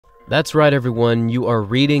That's right, everyone. You are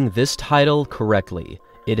reading this title correctly.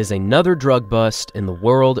 It is another drug bust in the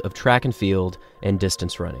world of track and field and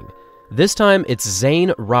distance running. This time, it's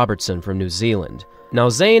Zane Robertson from New Zealand. Now,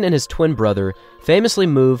 Zane and his twin brother famously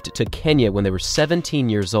moved to Kenya when they were 17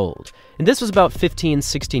 years old. And this was about 15,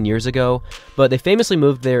 16 years ago, but they famously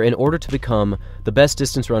moved there in order to become the best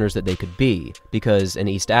distance runners that they could be, because in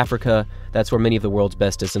East Africa, that's where many of the world's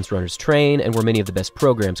best distance runners train and where many of the best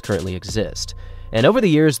programs currently exist. And over the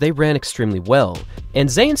years, they ran extremely well. And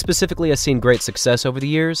Zane specifically has seen great success over the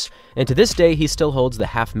years, and to this day, he still holds the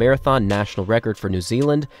half marathon national record for New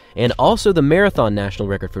Zealand, and also the marathon national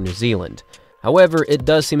record for New Zealand. However, it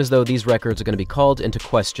does seem as though these records are going to be called into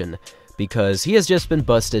question, because he has just been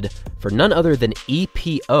busted for none other than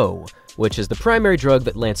EPO, which is the primary drug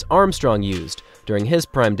that Lance Armstrong used during his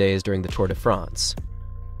prime days during the Tour de France.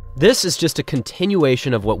 This is just a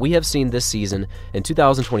continuation of what we have seen this season in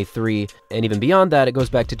 2023, and even beyond that, it goes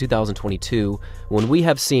back to 2022, when we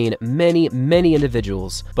have seen many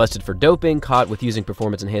individuals busted for doping, caught with using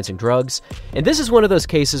performance-enhancing drugs, and this is one of those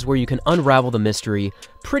cases where you can unravel the mystery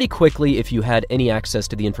pretty quickly if you had any access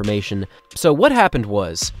to the information. So what happened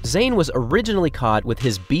was, Zane was originally caught with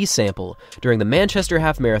his B sample during the Manchester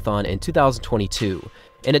Half Marathon in 2022.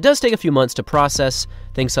 And it does take a few months to process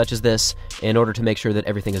things such as this in order to make sure that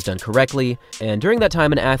everything is done correctly, and during that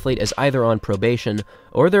time an athlete is either on probation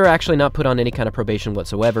or they're actually not put on any kind of probation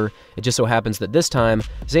whatsoever. It just so happens that this time,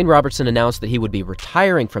 Zane Robertson announced that he would be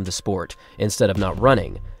retiring from the sport instead of not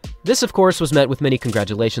running. This, of course, was met with many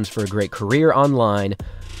congratulations for a great career online,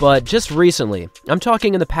 but just recently, I'm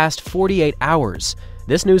talking in the past 48 hours,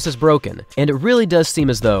 this news has broken, and it really does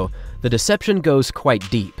seem as though the deception goes quite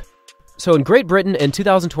deep. So in Great Britain in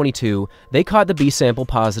 2022, they caught the B sample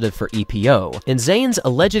positive for EPO, and Zane's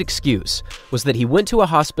alleged excuse was that he went to a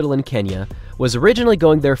hospital in Kenya, was originally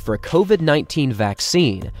going there for a COVID-19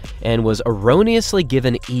 vaccine, and was erroneously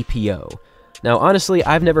given EPO. Now honestly,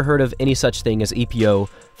 I've never heard of any such thing as EPO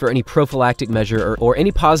for any prophylactic measure or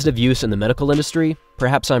any positive use in the medical industry.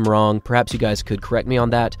 Perhaps I'm wrong, perhaps you guys could correct me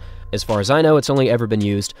on that. As far as I know, it's only ever been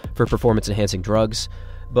used for performance-enhancing drugs.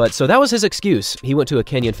 But so that was his excuse. He went to a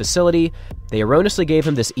Kenyan facility, they erroneously gave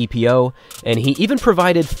him this EPO, and he even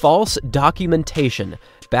provided false documentation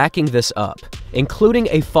backing this up, including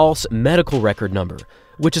a false medical record number,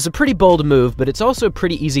 which is a pretty bold move, but it's also a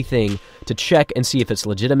pretty easy thing to check and see if it's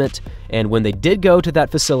legitimate. And when they did go to that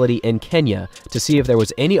facility in Kenya to see if there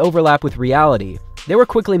was any overlap with reality, they were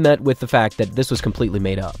quickly met with the fact that this was completely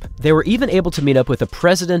made up. They were even able to meet up with the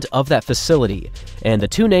president of that facility, and the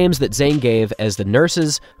two names that Zane gave as the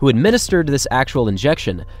nurses who administered this actual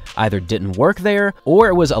injection either didn't work there, or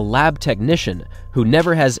it was a lab technician who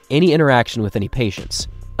never has any interaction with any patients.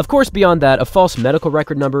 Of course, beyond that, a false medical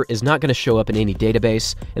record number is not going to show up in any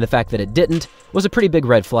database, and the fact that it didn't was a pretty big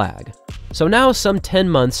red flag. So now, some 10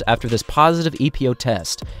 months after this positive EPO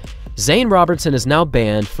test, Zane Robertson is now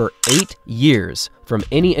banned for 8 years from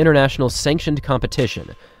any international sanctioned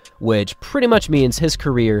competition, which pretty much means his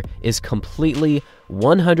career is completely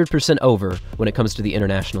 100% over when it comes to the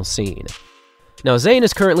international scene. Now, Zane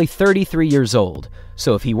is currently 33 years old,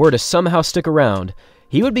 so if he were to somehow stick around,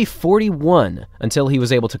 he would be 41 until he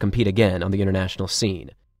was able to compete again on the international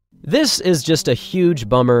scene. This is just a huge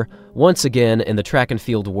bummer, once again, in the track and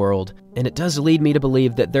field world, and it does lead me to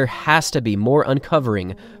believe that there has to be more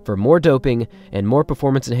uncovering for more doping and more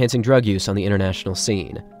performance-enhancing drug use on the international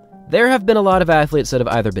scene. There have been a lot of athletes that have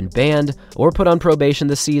either been banned or put on probation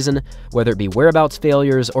this season, whether it be whereabouts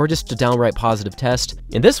failures or just a downright positive test.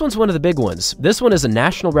 And this one's one of the big ones. This one is a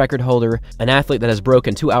national record holder, an athlete that has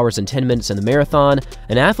broken 2 hours and 10 minutes in the marathon,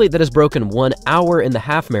 an athlete that has broken 1 hour in the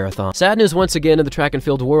half marathon. Sad news once again in the track and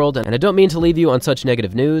field world, and I don't mean to leave you on such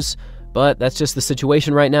negative news, but that's just the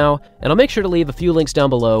situation right now, and I'll make sure to leave a few links down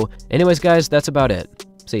below. Anyways guys, that's about it.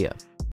 See ya.